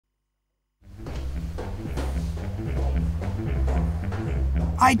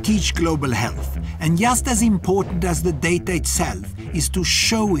I teach global health, and just as important as the data itself is to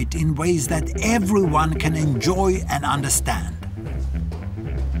show it in ways that everyone can enjoy and understand.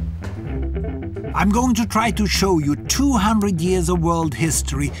 I'm going to try to show you 200 years of world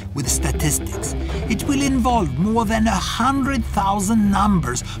history with statistics. It will involve more than 100,000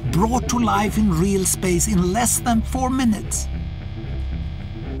 numbers brought to life in real space in less than 4 minutes.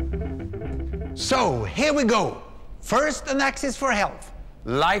 So, here we go. First, an axis for health,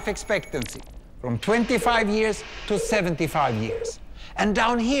 life expectancy, from 25 years to 75 years. And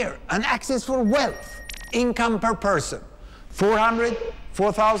down here, an axis for wealth, income per person, $400,000,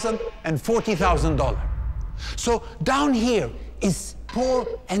 $4,000, and $40,000. So down here is poor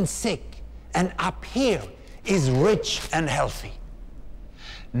and sick, and up here is rich and healthy.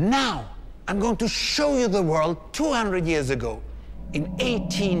 Now, I'm going to show you the world 200 years ago, in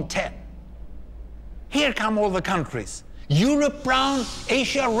 1810. Here come all the countries. Europe brown,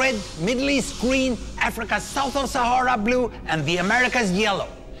 Asia red, Middle East green, Africa south of Sahara blue, and the Americas yellow.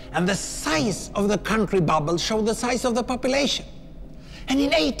 And the size of the country bubbles show the size of the population. And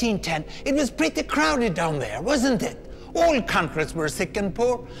in 1810, it was pretty crowded down there, wasn't it? All countries were sick and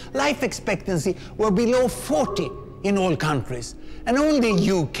poor. Life expectancy were below 40 in all countries. And only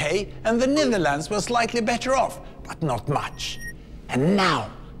UK and the Netherlands were slightly better off, but not much. And now,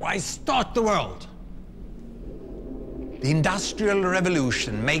 why start the world? The Industrial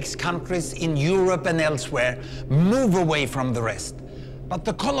Revolution makes countries in Europe and elsewhere move away from the rest. But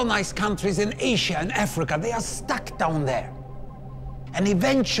the colonized countries in Asia and Africa, they are stuck down there. And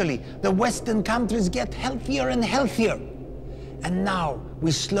eventually, the Western countries get healthier and healthier. And now we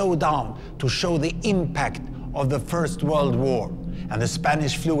slow down to show the impact of the First World War and the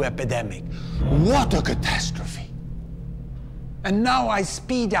Spanish flu epidemic. What a catastrophe! And now I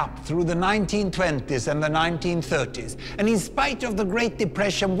speed up through the 1920s and the 1930s. And in spite of the Great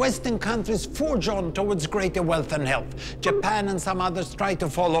Depression, Western countries forge on towards greater wealth and health. Japan and some others try to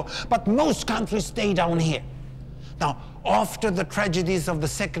follow, but most countries stay down here. Now, after the tragedies of the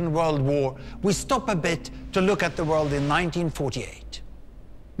Second World War, we stop a bit to look at the world in 1948.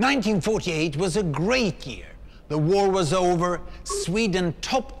 1948 was a great year. The war was over, Sweden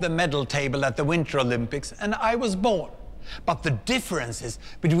topped the medal table at the Winter Olympics, and I was born. But the differences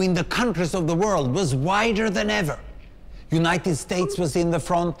between the countries of the world was wider than ever. United States was in the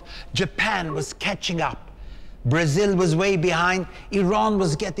front, Japan was catching up. Brazil was way behind, Iran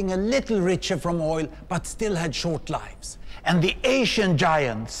was getting a little richer from oil, but still had short lives. And the Asian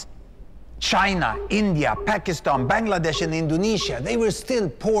giants, China, India, Pakistan, Bangladesh, and Indonesia, they were still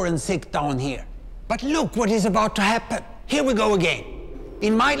poor and sick down here. But look what is about to happen. Here we go again.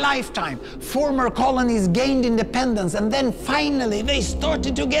 In my lifetime, former colonies gained independence, and then finally they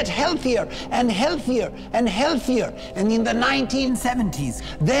started to get healthier and healthier and healthier. And in the 1970s,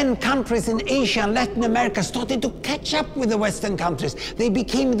 then countries in Asia and Latin America started to catch up with the Western countries. They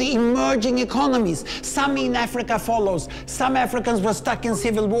became the emerging economies. Some in Africa follows. Some Africans were stuck in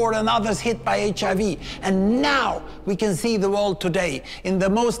civil war and others hit by HIV. And now we can see the world today in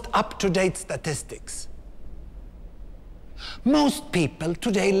the most up-to-date statistics. Most people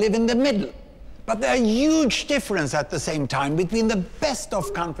today live in the middle, but there are huge differences at the same time between the best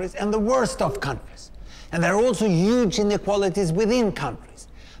of countries and the worst of countries. And there are also huge inequalities within countries.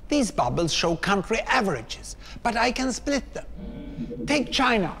 These bubbles show country averages, but I can split them. Take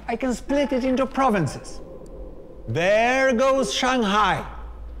China, I can split it into provinces. There goes Shanghai.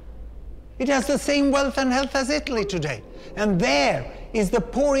 It has the same wealth and health as Italy today. And there is the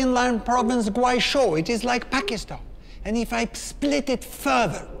poor inland province Guizhou. It is like Pakistan. And if I split it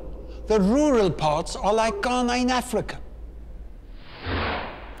further, the rural parts are like Ghana in Africa.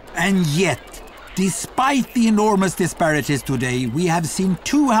 And yet, despite the enormous disparities today, we have seen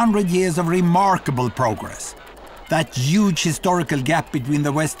 200 years of remarkable progress. That huge historical gap between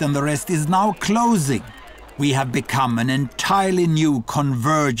the West and the rest is now closing. We have become an entirely new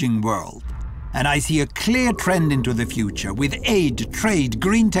converging world. And I see a clear trend into the future. With aid, trade,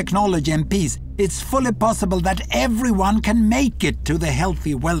 green technology and peace, it's fully possible that everyone can make it to the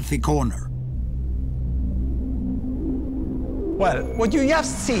healthy, wealthy corner. Well, what you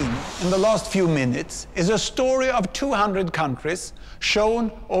just seen in the last few minutes is a story of 200 countries shown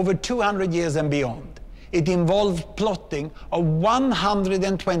over 200 years and beyond. It involved plotting of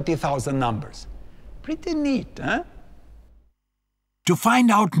 120,000 numbers. Pretty neat, huh? To find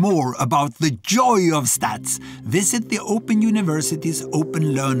out more about the joy of stats, visit the Open University's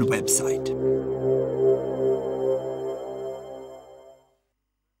Open Learn website.